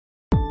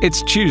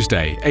It's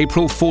Tuesday,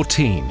 April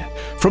 14.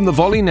 From the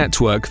Volley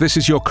Network, this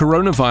is your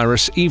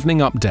coronavirus evening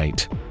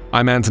update.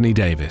 I'm Anthony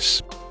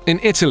Davis. In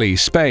Italy,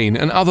 Spain,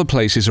 and other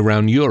places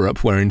around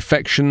Europe where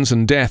infections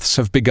and deaths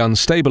have begun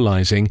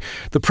stabilizing,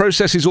 the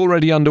process is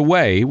already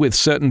underway, with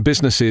certain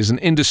businesses and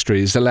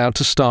industries allowed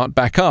to start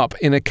back up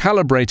in a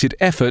calibrated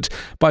effort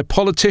by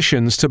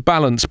politicians to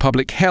balance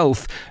public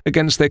health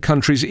against their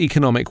country's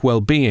economic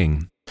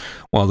well-being.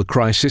 While the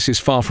crisis is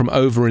far from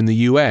over in the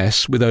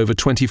US, with over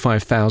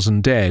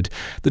 25,000 dead,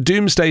 the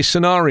doomsday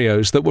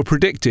scenarios that were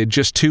predicted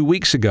just 2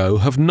 weeks ago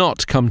have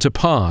not come to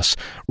pass,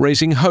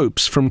 raising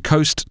hopes from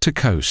coast to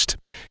coast.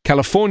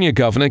 California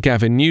Governor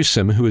Gavin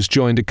Newsom, who has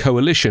joined a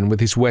coalition with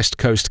his West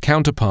Coast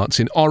counterparts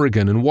in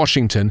Oregon and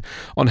Washington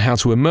on how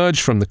to emerge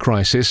from the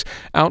crisis,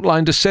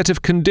 outlined a set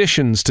of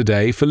conditions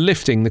today for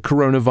lifting the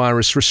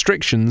coronavirus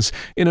restrictions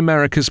in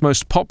America's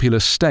most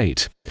populous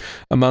state.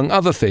 Among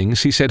other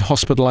things, he said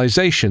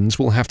hospitalizations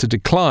will have to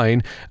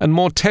decline and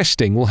more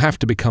testing will have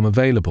to become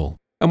available.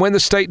 And when the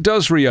state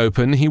does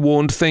reopen, he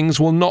warned things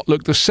will not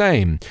look the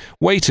same.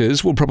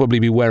 Waiters will probably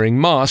be wearing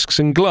masks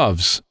and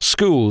gloves.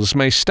 Schools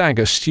may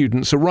stagger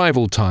students'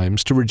 arrival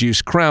times to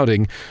reduce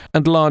crowding,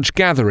 and large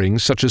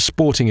gatherings such as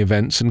sporting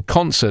events and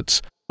concerts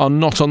are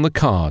not on the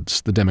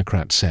cards, the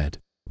Democrat said.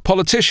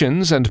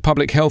 Politicians and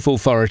public health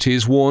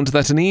authorities warned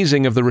that an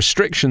easing of the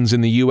restrictions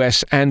in the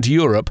US and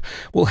Europe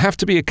will have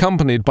to be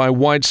accompanied by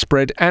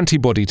widespread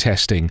antibody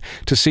testing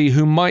to see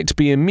who might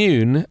be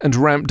immune and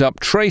ramped up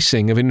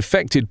tracing of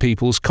infected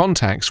people's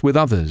contacts with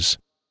others.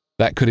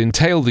 That could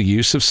entail the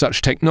use of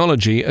such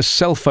technology as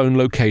cell phone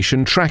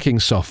location tracking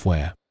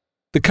software.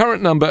 The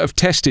current number of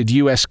tested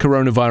US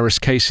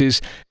coronavirus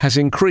cases has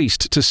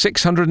increased to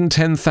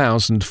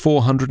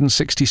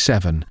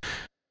 610,467.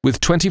 with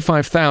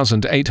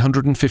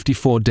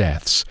 25,854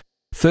 deaths.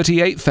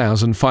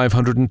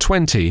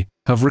 38,520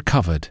 have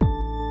recovered.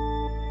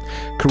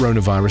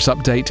 Coronavirus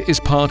Update is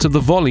part of the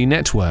Volley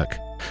Network.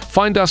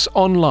 Find us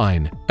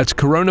online at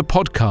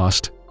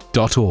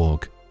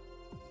coronapodcast.org.